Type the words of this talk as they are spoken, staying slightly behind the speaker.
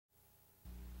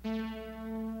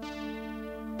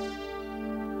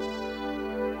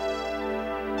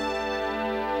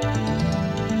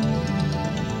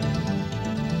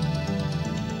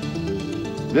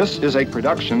This is a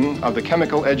production of the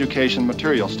Chemical Education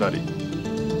Material Study.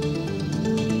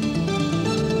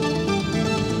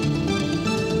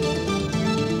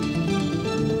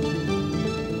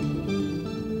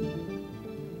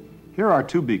 Here are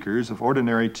 2 beakers of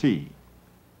ordinary tea.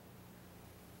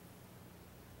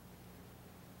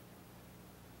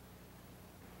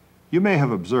 You may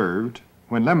have observed,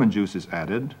 when lemon juice is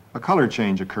added, a color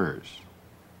change occurs.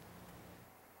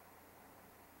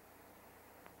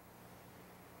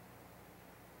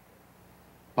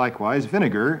 Likewise,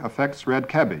 vinegar affects red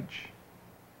cabbage.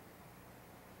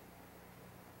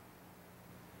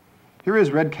 Here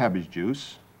is red cabbage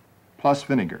juice plus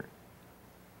vinegar.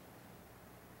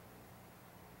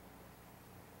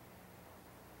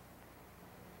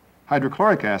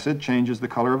 Hydrochloric acid changes the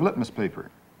color of litmus paper.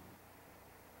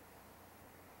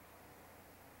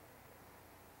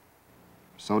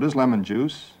 So does lemon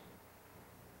juice,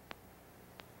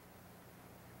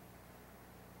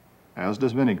 as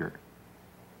does vinegar.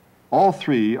 All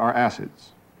 3 are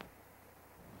acids.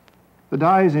 The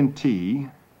dyes in tea,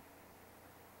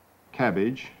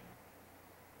 cabbage,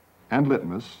 and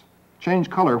litmus change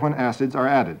color when acids are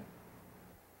added.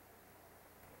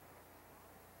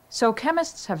 So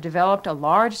chemists have developed a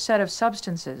large set of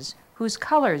substances whose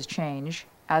colors change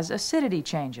as acidity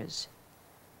changes.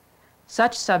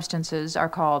 Such substances are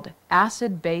called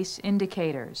acid-base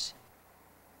indicators.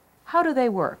 How do they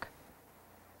work?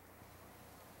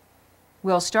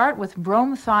 We'll start with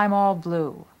bromethymol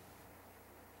blue.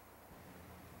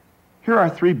 Here are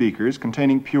 3 beakers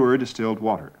containing pure distilled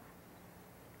water.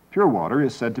 Pure water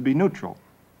is said to be neutral.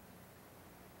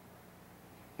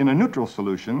 In a neutral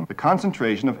solution, the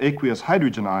concentration of aqueous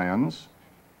hydrogen ions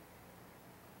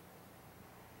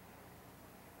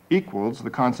equals the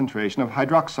concentration of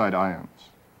hydroxide ions.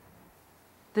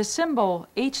 The symbol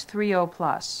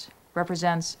H3O+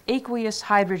 represents aqueous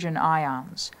hydrogen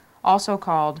ions, also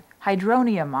called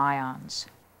hydronium ions.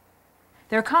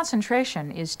 Their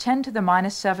concentration is 10 to the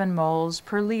 -7 moles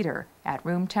per liter at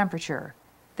room temperature.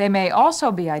 They may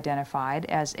also be identified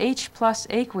as H+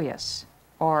 aqueous,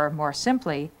 or more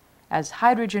simply, as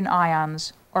hydrogen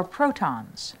ions or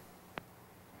protons.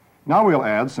 Now we'll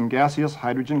add some gaseous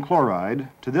hydrogen chloride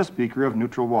to this beaker of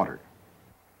neutral water.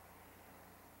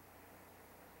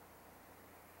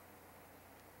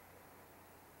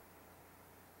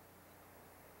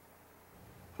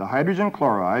 The hydrogen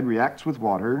chloride reacts with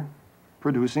water,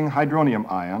 producing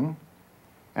hydronium ion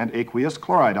and aqueous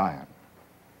chloride ion.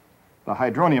 The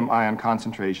hydronium ion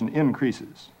concentration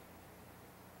increases.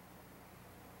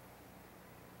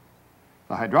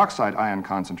 The hydroxide ion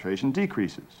concentration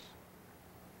decreases.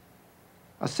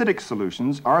 Acidic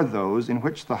solutions are those in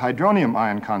which the hydronium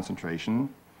ion concentration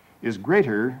is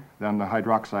greater than the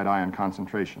hydroxide ion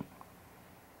concentration.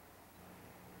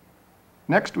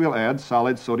 Next, we'll add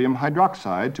solid sodium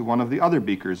hydroxide to one of the other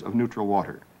beakers of neutral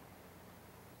water.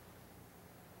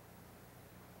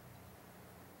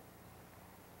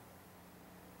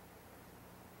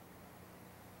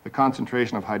 The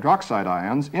concentration of hydroxide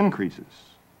ions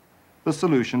increases. The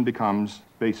solution becomes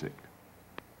basic.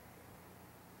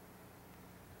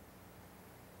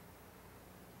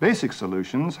 Basic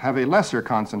solutions have a lesser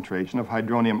concentration of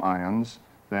hydronium ions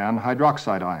than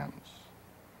hydroxide ions.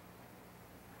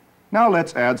 Now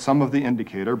let's add some of the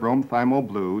indicator bromethymol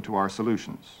blue to our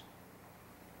solutions.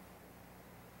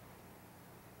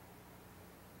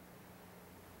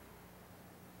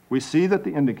 We see that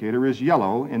the indicator is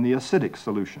yellow in the acidic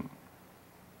solution.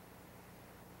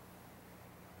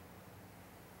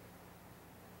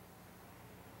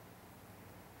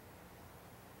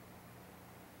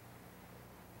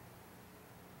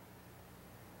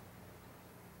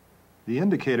 The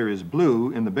indicator is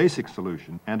blue in the basic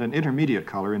solution and an intermediate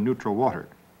color in neutral water.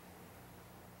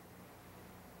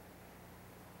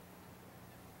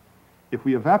 If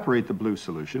we evaporate the blue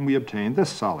solution, we obtain this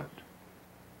solid.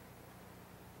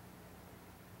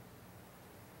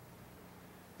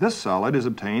 This solid is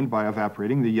obtained by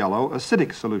evaporating the yellow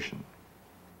acidic solution.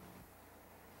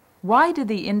 Why did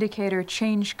the indicator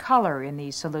change color in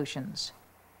these solutions?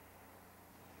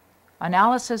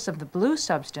 Analysis of the blue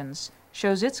substance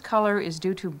shows its color is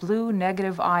due to blue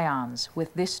negative ions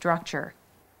with this structure.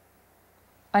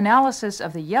 Analysis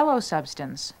of the yellow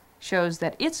substance shows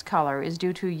that its color is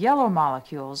due to yellow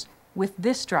molecules with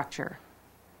this structure.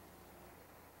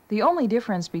 The only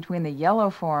difference between the yellow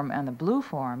form and the blue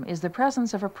form is the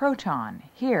presence of a proton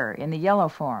here in the yellow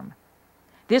form.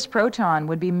 This proton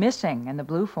would be missing in the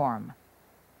blue form.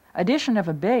 Addition of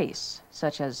a base,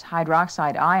 such as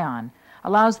hydroxide ion,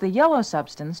 allows the yellow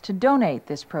substance to donate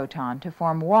this proton to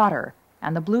form water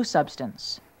and the blue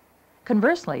substance.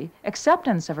 Conversely,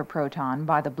 acceptance of a proton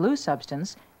by the blue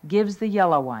substance gives the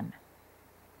yellow one.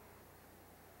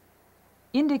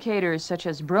 Indicators such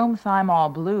as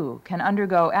bromethymol blue can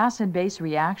undergo acid-base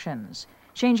reactions,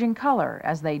 changing color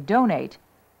as they donate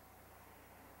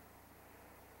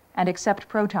and accept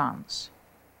protons.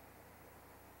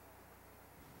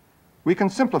 We can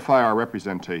simplify our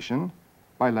representation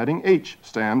by letting H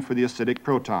stand for the acidic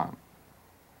proton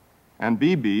and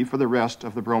BB for the rest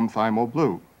of the bromethymol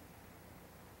blue.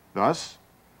 Thus,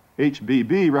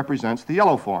 HBB represents the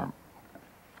yellow form,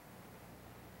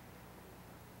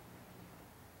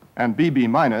 and BB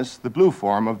minus the blue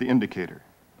form of the indicator.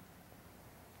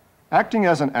 Acting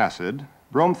as an acid,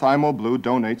 bromethymol blue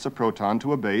donates a proton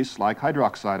to a base like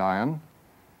hydroxide ion,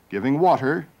 giving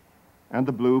water and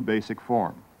the blue basic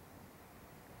form.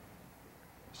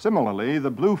 Similarly,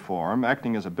 the blue form,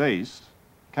 acting as a base,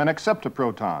 can accept a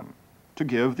proton to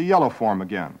give the yellow form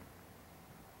again.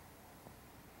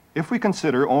 If we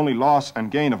consider only loss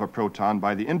and gain of a proton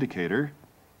by the indicator,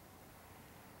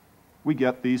 we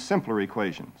get these simpler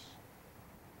equations.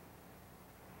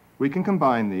 We can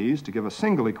combine these to give a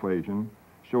single equation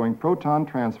showing proton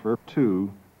transfer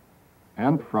to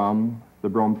and from the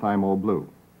bromethymol blue.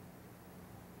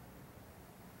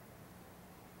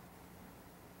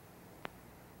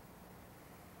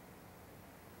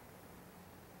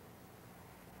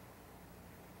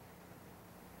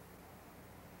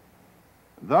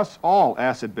 Thus, all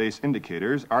acid-base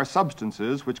indicators are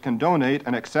substances which can donate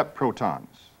and accept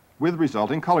protons, with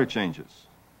resulting color changes.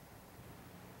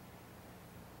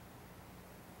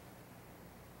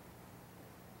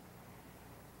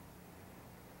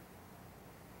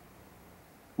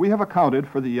 We have accounted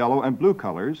for the yellow and blue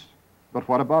colors, but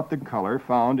what about the color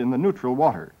found in the neutral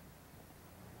water?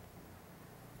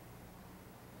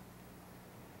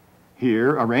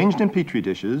 Here, arranged in Petri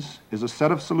dishes, is a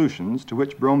set of solutions to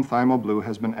which bromethymol blue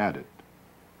has been added.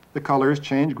 The colors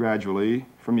change gradually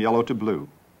from yellow to blue.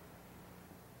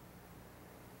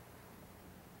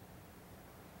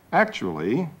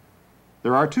 Actually,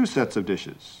 there are two sets of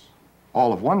dishes.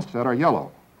 All of one set are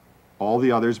yellow, all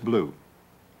the others blue.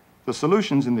 The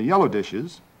solutions in the yellow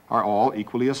dishes are all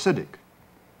equally acidic.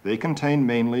 They contain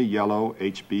mainly yellow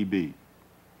HBB.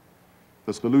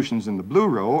 The solutions in the blue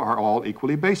row are all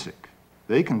equally basic.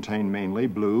 They contain mainly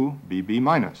blue BB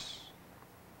minus.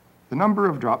 The number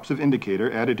of drops of indicator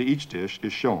added to each dish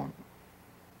is shown.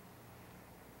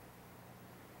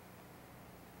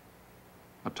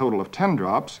 A total of 10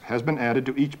 drops has been added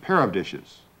to each pair of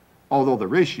dishes, although the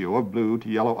ratio of blue to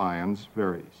yellow ions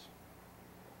varies.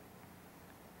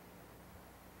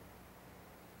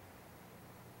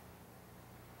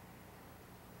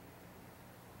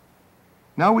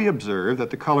 Now we observe that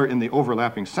the color in the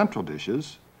overlapping central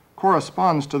dishes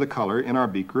corresponds to the color in our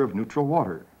beaker of neutral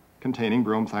water containing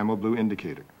bromethymol blue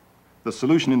indicator. The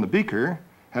solution in the beaker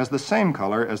has the same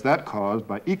color as that caused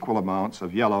by equal amounts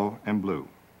of yellow and blue.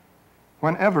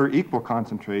 Whenever equal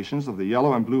concentrations of the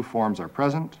yellow and blue forms are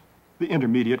present, the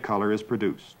intermediate color is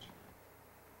produced.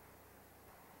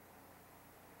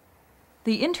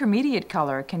 The intermediate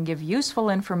color can give useful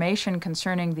information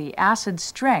concerning the acid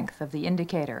strength of the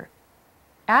indicator.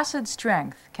 Acid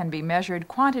strength can be measured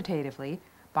quantitatively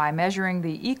by measuring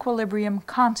the equilibrium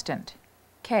constant,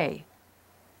 K.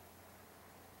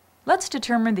 Let's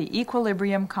determine the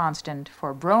equilibrium constant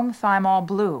for bromethymol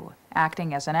blue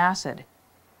acting as an acid.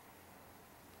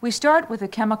 We start with a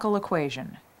chemical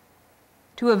equation.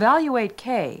 To evaluate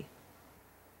K,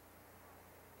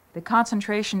 the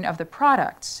concentration of the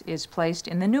products is placed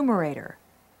in the numerator.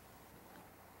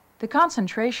 The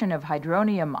concentration of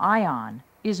hydronium ion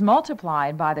is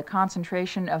multiplied by the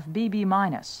concentration of BB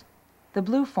minus, the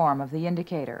blue form of the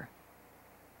indicator.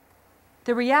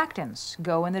 The reactants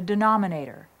go in the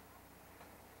denominator.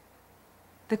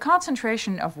 The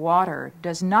concentration of water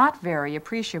does not vary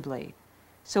appreciably,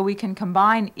 so we can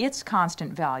combine its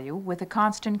constant value with the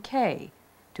constant K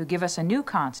to give us a new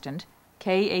constant,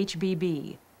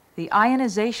 KHBB, the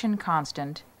ionization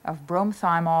constant of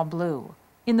bromethymol blue.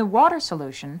 In the water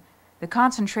solution, the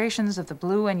concentrations of the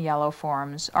blue and yellow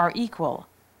forms are equal.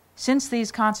 Since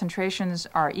these concentrations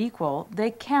are equal,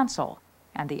 they cancel,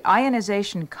 and the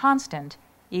ionization constant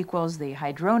equals the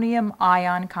hydronium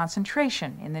ion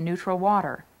concentration in the neutral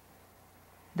water.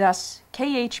 Thus,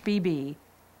 KHBB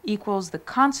equals the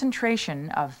concentration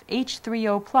of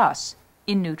H3O plus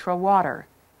in neutral water,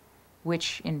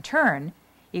 which in turn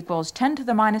equals 10 to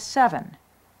the minus 7.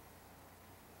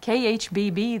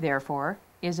 KHBB, therefore,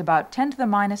 is about 10 to the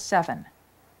minus 7.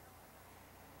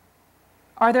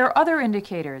 Are there other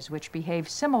indicators which behave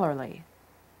similarly?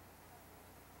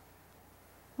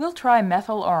 We'll try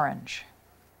methyl orange.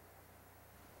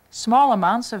 Small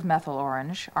amounts of methyl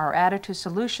orange are added to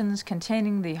solutions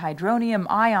containing the hydronium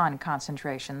ion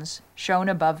concentrations shown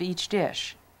above each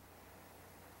dish.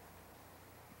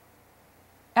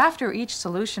 After each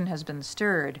solution has been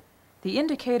stirred, the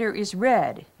indicator is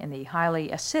red in the highly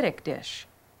acidic dish.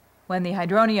 When the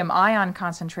hydronium ion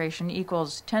concentration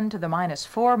equals 10 to the minus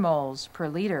 4 moles per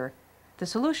liter, the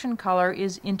solution color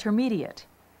is intermediate.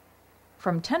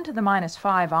 From 10 to the minus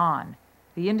 5 on,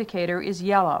 the indicator is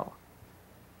yellow.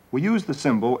 We use the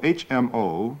symbol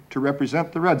HMO to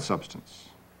represent the red substance.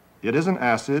 It is an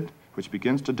acid which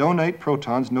begins to donate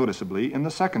protons noticeably in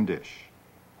the second dish,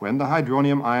 when the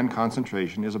hydronium ion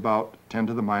concentration is about 10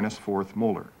 to the minus 4th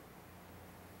molar.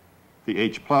 The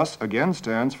H plus again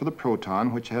stands for the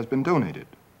proton which has been donated,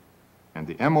 and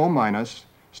the MO minus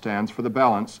stands for the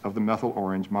balance of the methyl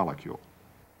orange molecule.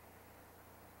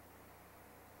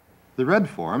 The red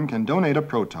form can donate a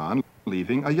proton,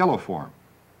 leaving a yellow form.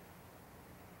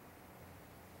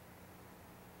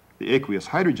 The aqueous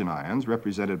hydrogen ions,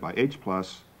 represented by H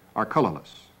plus, are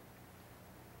colorless.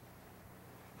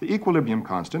 The equilibrium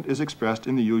constant is expressed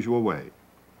in the usual way.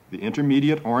 The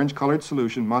intermediate orange-colored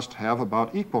solution must have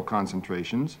about equal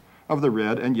concentrations of the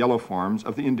red and yellow forms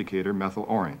of the indicator methyl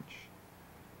orange.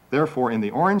 Therefore, in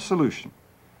the orange solution,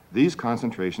 these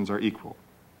concentrations are equal.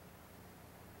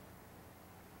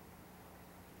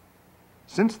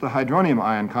 Since the hydronium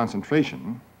ion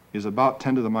concentration is about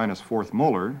 10 to the minus 4th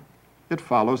molar, it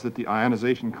follows that the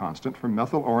ionization constant for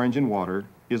methyl orange in water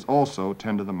is also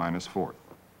 10 to the minus 4th.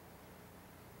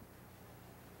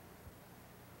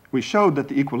 We showed that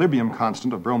the equilibrium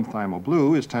constant of bromothiamyl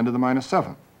blue is 10 to the minus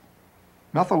 7th.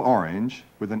 Methyl orange,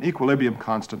 with an equilibrium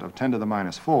constant of 10 to the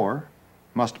minus 4,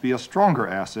 must be a stronger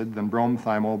acid than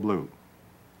bromothiamyl blue,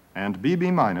 and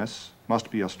BB minus must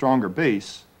be a stronger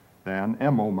base than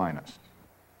MO minus.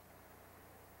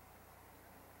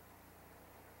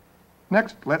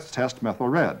 Next, let's test methyl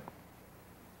red.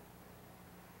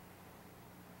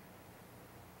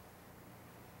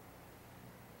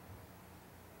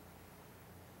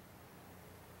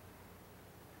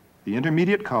 The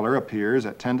intermediate color appears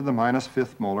at 10 to the minus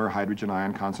 5th molar hydrogen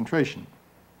ion concentration.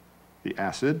 The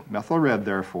acid, methyl red,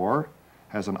 therefore,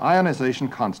 has an ionization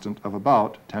constant of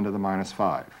about 10 to the minus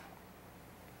 5.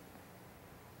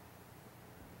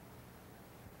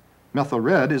 Methyl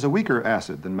red is a weaker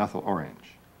acid than methyl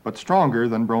orange, but stronger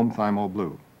than bromothiamyl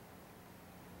blue.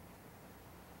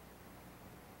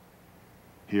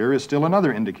 Here is still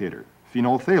another indicator,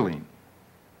 phenolphthalein.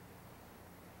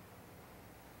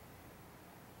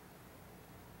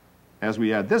 As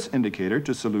we add this indicator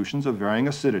to solutions of varying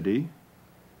acidity,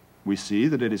 we see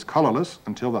that it is colorless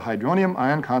until the hydronium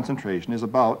ion concentration is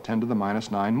about 10 to the minus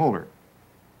 9 molar,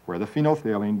 where the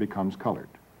phenolphthalein becomes colored.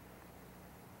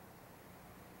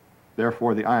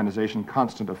 Therefore, the ionization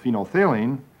constant of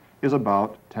phenolphthalein is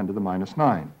about 10 to the minus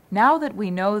 9. Now that we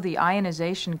know the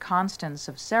ionization constants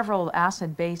of several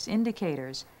acid-base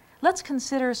indicators, let's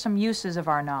consider some uses of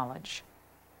our knowledge.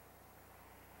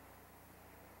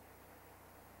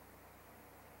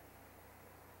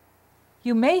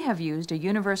 You may have used a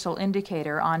universal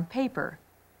indicator on paper.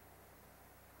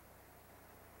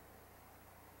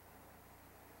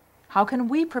 How can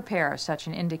we prepare such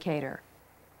an indicator?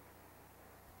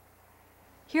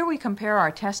 Here we compare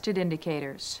our tested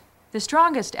indicators. The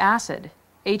strongest acid,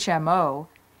 HMO,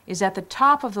 is at the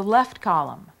top of the left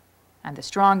column, and the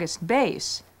strongest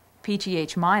base,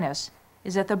 PTH-,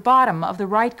 is at the bottom of the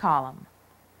right column.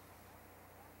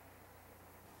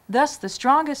 Thus, the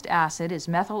strongest acid is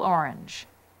methyl orange.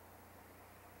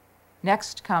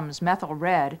 Next comes methyl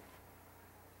red,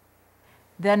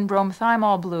 then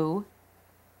bromothiamyl blue,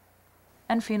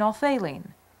 and phenolphthalein.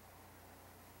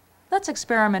 Let's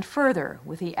experiment further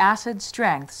with the acid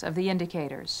strengths of the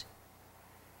indicators.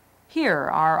 Here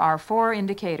are our 4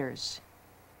 indicators.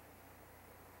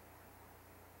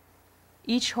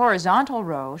 Each horizontal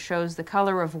row shows the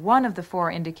color of one of the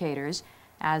 4 indicators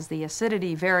as the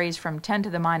acidity varies from 10 to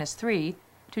the minus 3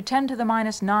 to 10 to the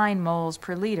minus 9 moles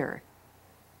per liter.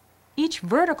 Each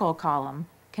vertical column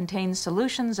contains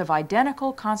solutions of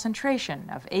identical concentration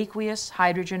of aqueous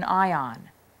hydrogen ion.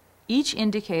 Each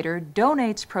indicator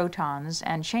donates protons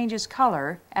and changes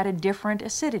color at a different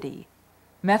acidity.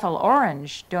 Methyl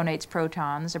orange donates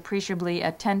protons appreciably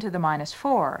at 10 to the minus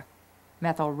 4,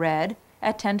 methyl red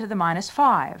at 10 to the minus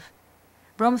 5,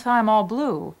 bromothiamyl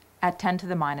blue at 10 to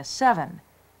the minus 7,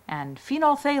 and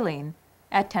phenolphthalein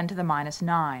at 10 to the minus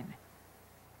 9.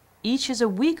 Each is a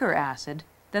weaker acid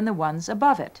than the ones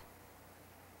above it.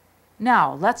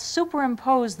 Now let's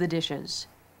superimpose the dishes.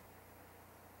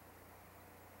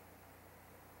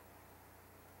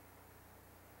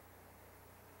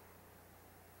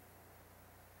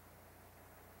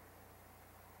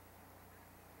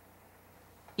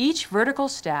 Each vertical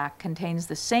stack contains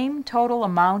the same total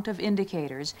amount of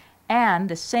indicators and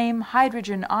the same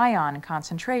hydrogen ion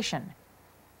concentration.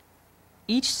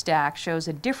 Each stack shows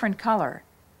a different color,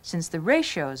 since the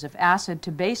ratios of acid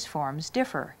to base forms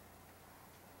differ.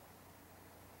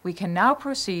 We can now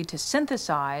proceed to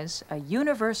synthesize a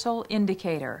universal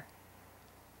indicator.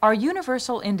 Our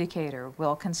universal indicator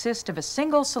will consist of a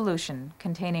single solution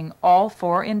containing all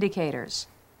 4 indicators.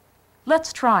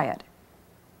 Let's try it.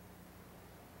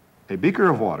 A beaker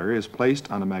of water is placed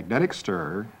on a magnetic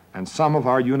stirrer and some of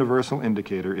our universal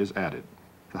indicator is added.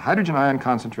 The hydrogen ion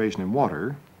concentration in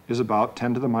water is about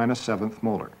 10 to the minus 7th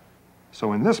molar.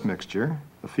 So in this mixture,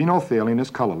 the phenolphthalein is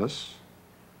colorless,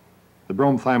 the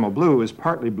bromethymol is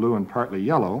partly blue and partly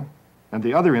yellow, and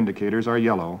the other indicators are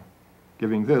yellow,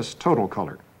 giving this total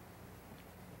color.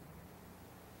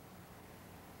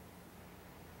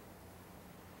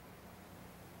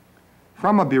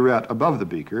 From a burette above the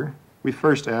beaker, we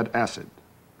first add acid.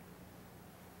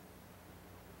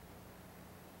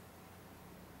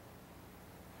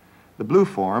 The blue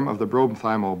form of the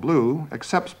bromethymol blue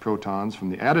accepts protons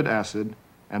from the added acid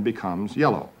and becomes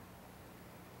yellow.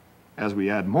 As we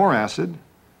add more acid,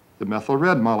 the methyl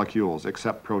red molecules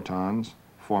accept protons,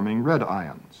 forming red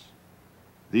ions.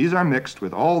 These are mixed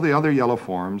with all the other yellow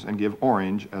forms and give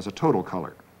orange as a total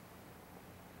color.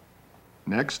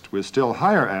 Next, with still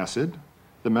higher acid,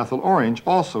 the methyl orange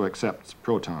also accepts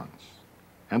protons,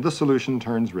 and the solution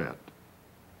turns red.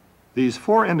 These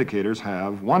 4 indicators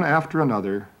have, one after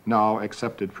another, now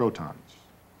accepted protons.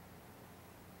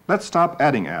 Let's stop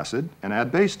adding acid and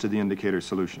add base to the indicator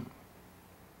solution.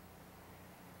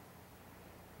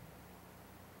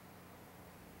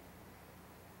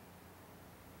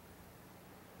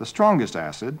 The strongest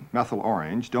acid, methyl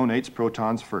orange, donates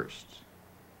protons first.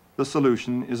 The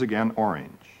solution is again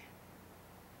orange.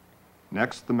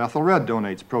 Next, the methyl red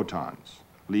donates protons,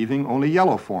 leaving only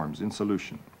yellow forms in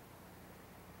solution.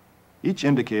 Each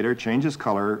indicator changes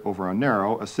color over a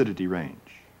narrow acidity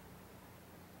range.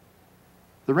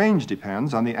 The range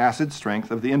depends on the acid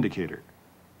strength of the indicator.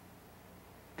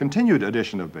 Continued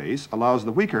addition of base allows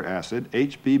the weaker acid,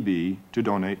 HBB, to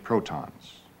donate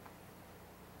protons.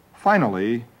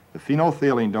 Finally, the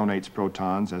phenolphthalein donates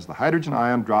protons as the hydrogen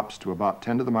ion drops to about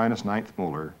 10 to the minus 9th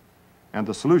molar, and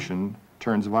the solution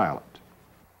turns violet.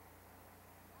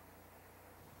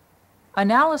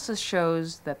 Analysis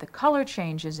shows that the color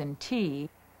changes in tea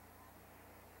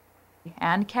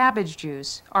and cabbage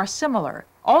juice are similar,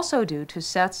 also due to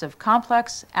sets of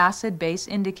complex acid-base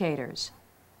indicators.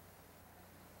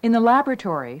 In the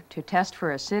laboratory, to test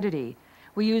for acidity,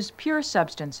 we use pure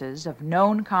substances of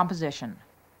known composition.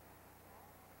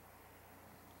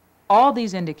 All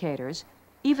these indicators,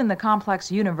 even the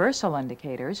complex universal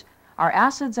indicators, are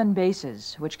acids and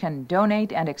bases which can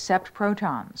donate and accept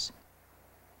protons,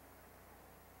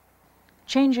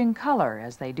 changing color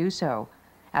as they do so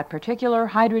at particular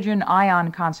hydrogen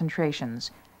ion concentrations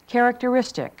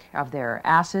characteristic of their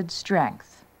acid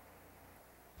strength.